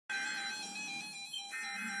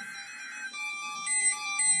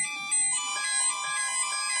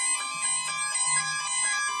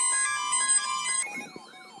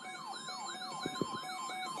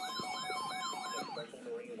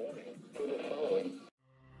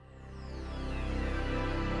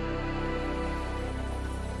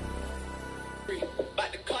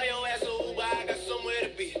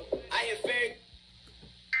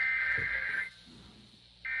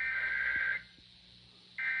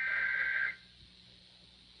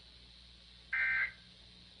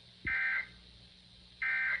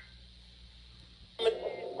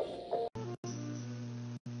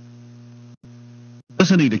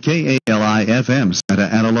Listening to KALI-FM, Santa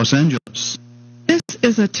Ana, Los Angeles. This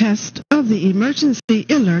is a test of the emergency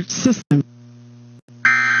alert system.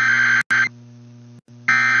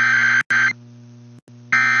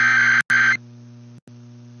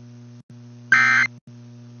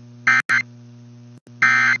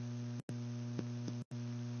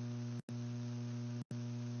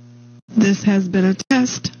 This has been a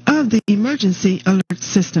test of the emergency alert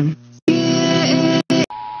system.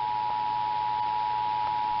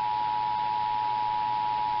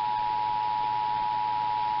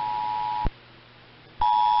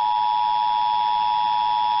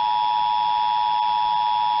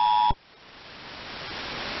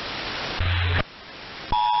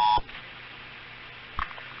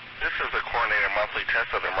 This is the coordinated monthly test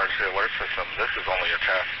of the emergency alert system. This is only a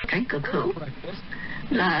test.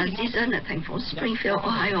 La dizaine de Springfield,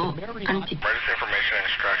 Ohio. Emergency information and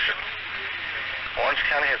instructions. Orange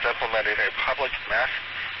County has implemented a public mass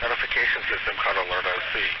notification system called Alert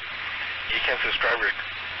OC. You can subscribe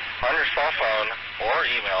on your cell phone or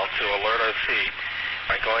email to Alert OC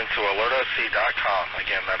by going to alertoc.com.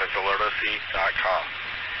 Again, that is alertoc.com.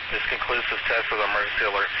 This concludes this test of the emergency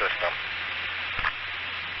alert system.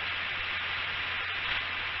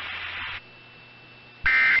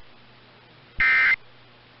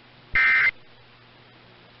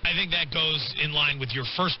 I think that goes in line with your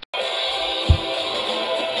first. This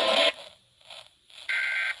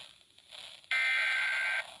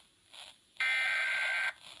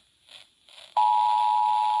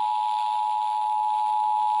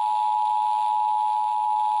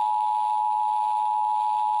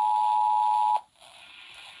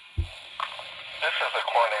is the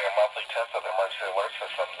coordinated monthly test of the emergency alert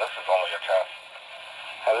system. This is only a test.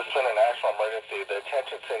 Had this been a national emergency, the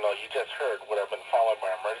attention signal you just heard would have been followed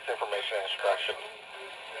by emergency information and instructions.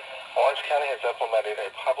 Orange County has implemented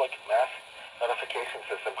a public mass notification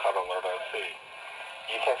system called Alert OC.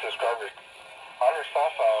 You can subscribe on your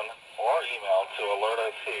cell phone or email to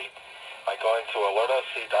Alert OC by going to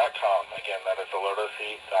alertoc.com. Again, that is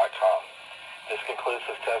alertoc.com. This concludes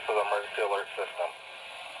this test of the emergency alert system.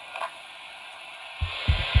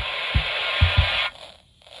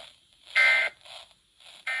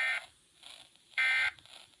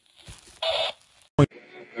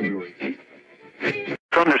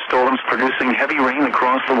 Thunderstorms producing heavy rain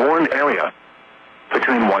across the warned area.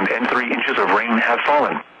 Between 1 and 3 inches of rain have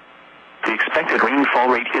fallen. The expected rainfall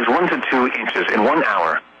rate is 1 to 2 inches in 1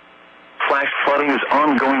 hour. Flash flooding is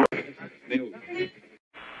ongoing.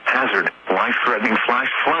 Hazard, life-threatening flash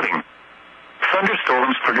flooding.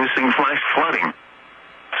 Thunderstorms producing flash flooding.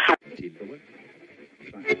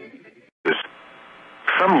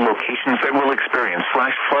 Some locations that will experience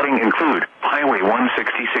flash flooding include Highway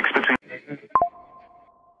 166 between.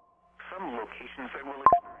 Some locations that will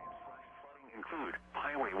experience flash flooding include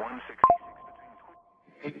Highway 166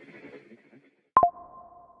 between.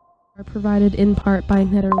 Are provided in part by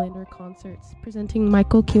Nederlander Concerts, presenting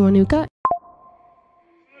Michael Kiwanuka.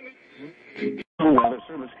 Weather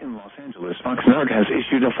Service in Los Angeles, Oxnard has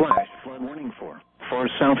issued a flash flood warning for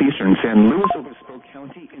southeastern San Luis Obispo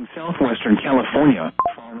County in southwestern California,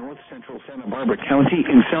 far north central Santa Barbara County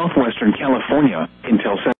in southwestern California,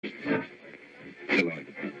 until.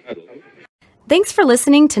 Thanks for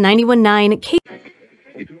listening to 91.9 K.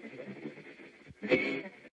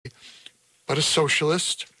 But a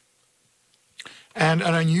socialist and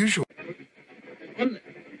an unusual.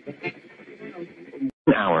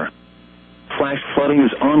 Hour. Flash flooding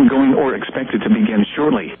is ongoing or expected to begin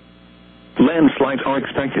shortly. Landslides are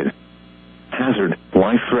expected. Hazard,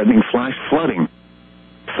 life-threatening flash flooding.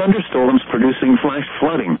 Thunderstorms producing flash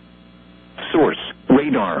flooding. Source,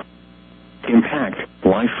 radar. Impact,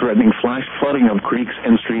 life-threatening flash flooding of creeks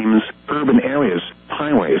and streams, urban areas,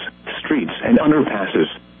 highways, streets, and underpasses.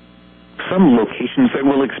 Some locations that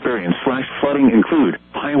will experience flash flooding include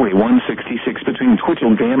Highway 166 between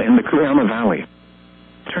Twitchell Dam and the Cuyama Valley.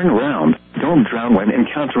 Turn around, don't drown when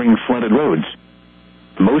encountering flooded roads.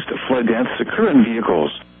 Most flood deaths occur in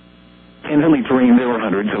vehicles. In hilly terrain, there are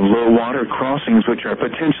hundreds of low-water crossings which are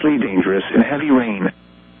potentially dangerous in heavy rain.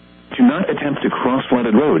 Do not attempt to cross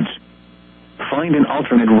flooded roads. Find an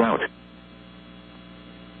alternate route.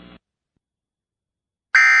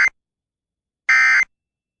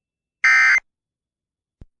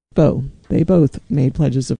 They both made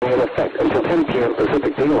pledges of In effect until 10 p.m.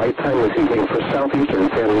 Pacific Daylight Time this evening for southeastern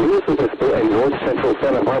San Luis Obispo and north central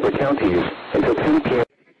Santa Barbara counties until 10 p.m.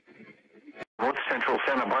 North central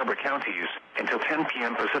Santa Barbara counties until 10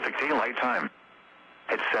 p.m. Pacific Daylight Time.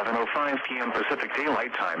 At 7:05 p.m. Pacific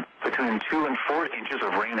Daylight Time, between 2 and 4 inches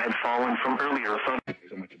of rain had fallen from earlier thunder.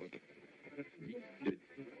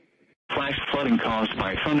 Flash flood. flooding caused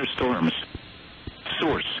by thunderstorms.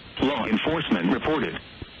 Source, law enforcement reported.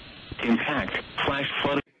 Impact, flash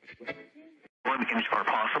flooding. 1 inch are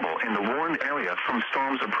possible in the warned area from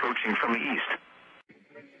storms approaching from the east.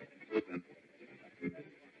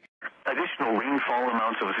 Additional rainfall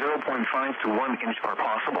amounts of 0.5 to 1 inch are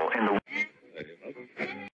possible in the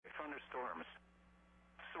thunderstorms.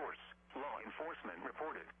 Source, law enforcement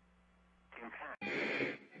reported. Impact.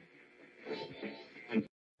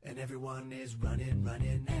 And everyone is running,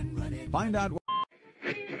 running, and running. Find out what...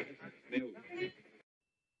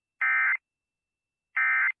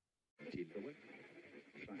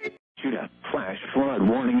 Judah, flash flood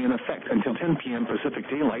warning in effect until 10 p.m. Pacific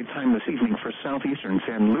Daylight Time this evening for southeastern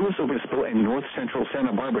San Luis Obispo and north central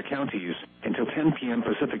Santa Barbara counties until 10 p.m.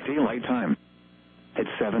 Pacific Daylight Time. At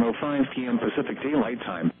 7:05 p.m. Pacific Daylight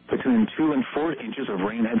Time, between 2 and 4 inches of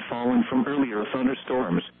rain had fallen from earlier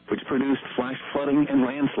thunderstorms, which produced flash flooding and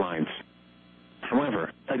landslides. However,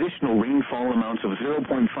 additional rainfall amounts of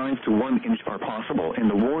 0.5 to 1 inch are possible in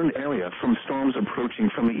the warned area from storms approaching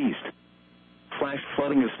from the east. Flash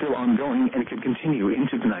flooding is still ongoing and could continue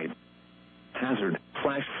into tonight. Hazard,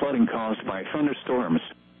 flash flooding caused by thunderstorms.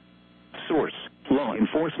 Source, law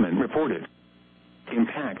enforcement reported.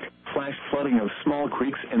 Impact, flash flooding of small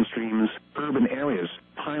creeks and streams, urban areas,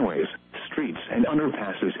 highways, streets and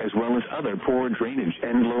underpasses as well as other poor drainage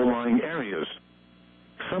and low-lying areas.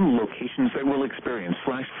 Some locations that will experience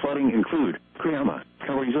flash flooding include Cuyama,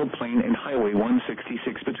 Carrizo Plain and Highway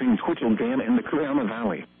 166 between Twitchell Dam and the Cuyama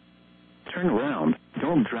Valley. Turn around,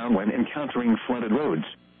 don't drown when encountering flooded roads.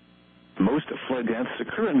 Most flood deaths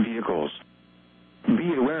occur in vehicles.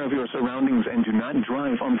 Be aware of your surroundings and do not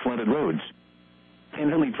drive on flooded roads. In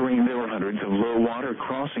hilly terrain, there are hundreds of low-water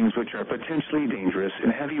crossings which are potentially dangerous in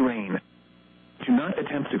heavy rain. Do not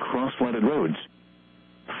attempt to cross flooded roads.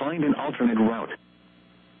 Find an alternate route.